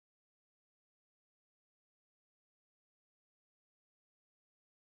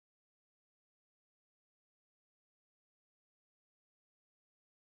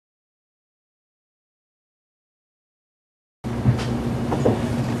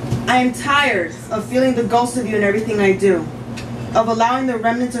I am tired of feeling the ghost of you in everything I do, of allowing the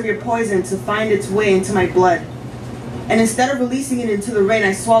remnants of your poison to find its way into my blood. And instead of releasing it into the rain,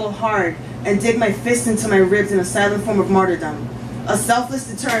 I swallow hard and dig my fist into my ribs in a silent form of martyrdom, a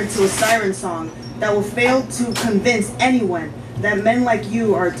selfless deterrent to a siren song that will fail to convince anyone that men like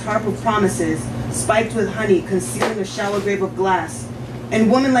you are a tarp of promises, spiked with honey, concealing a shallow grave of glass,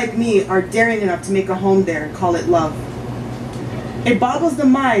 and women like me are daring enough to make a home there and call it love. It boggles the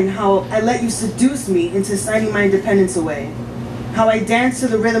mind how I let you seduce me into signing my independence away, how I dance to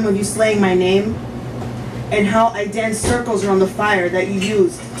the rhythm of you slaying my name, and how I dance circles around the fire that you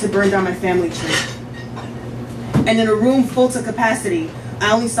used to burn down my family tree. And in a room full to capacity,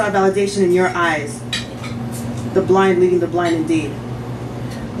 I only saw validation in your eyes, the blind leading the blind indeed.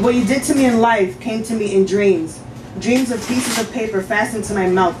 What you did to me in life came to me in dreams, dreams of pieces of paper fastened to my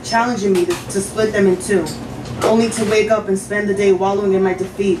mouth, challenging me to split them in two, only to wake up and spend the day wallowing in my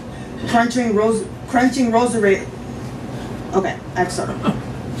defeat, crunching rosary. Okay, I've started.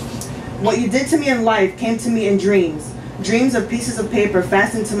 What you did to me in life came to me in dreams, dreams of pieces of paper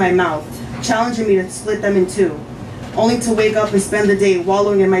fastened to my mouth, challenging me to split them in two, only to wake up and spend the day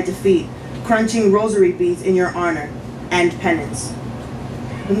wallowing in my defeat, crunching rosary beads in your honor and penance.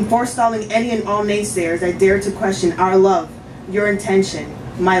 And forestalling any and all naysayers, I dared to question our love, your intention,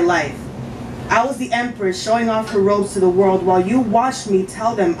 my life. I was the empress showing off her robes to the world while you watched me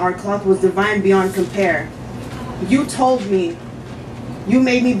tell them our cloth was divine beyond compare. You told me, you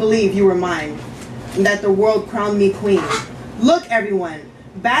made me believe you were mine, and that the world crowned me queen. Look, everyone,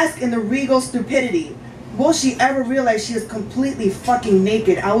 bask in the regal stupidity. Will she ever realize she is completely fucking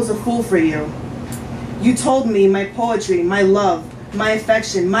naked? I was a fool for you. You told me my poetry, my love, my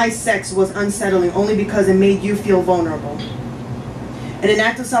affection, my sex was unsettling only because it made you feel vulnerable. In an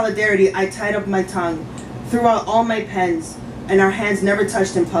act of solidarity, I tied up my tongue, threw out all my pens, and our hands never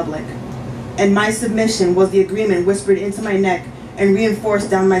touched in public. And my submission was the agreement whispered into my neck and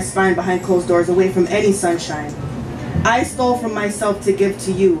reinforced down my spine behind closed doors, away from any sunshine. I stole from myself to give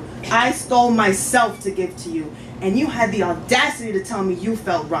to you. I stole myself to give to you. And you had the audacity to tell me you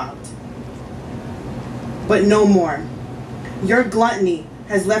felt robbed. But no more. Your gluttony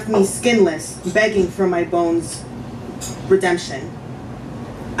has left me skinless, begging for my bones' redemption.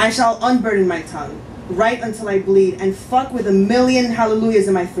 I shall unburden my tongue, write until I bleed, and fuck with a million hallelujahs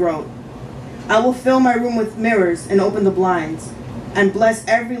in my throat. I will fill my room with mirrors and open the blinds, and bless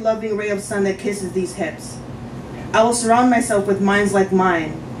every loving ray of sun that kisses these hips. I will surround myself with minds like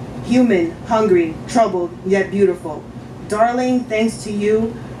mine, human, hungry, troubled, yet beautiful. Darling, thanks to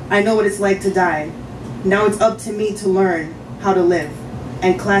you, I know what it's like to die. Now it's up to me to learn how to live,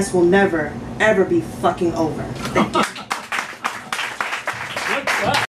 and class will never, ever be fucking over. Thank you.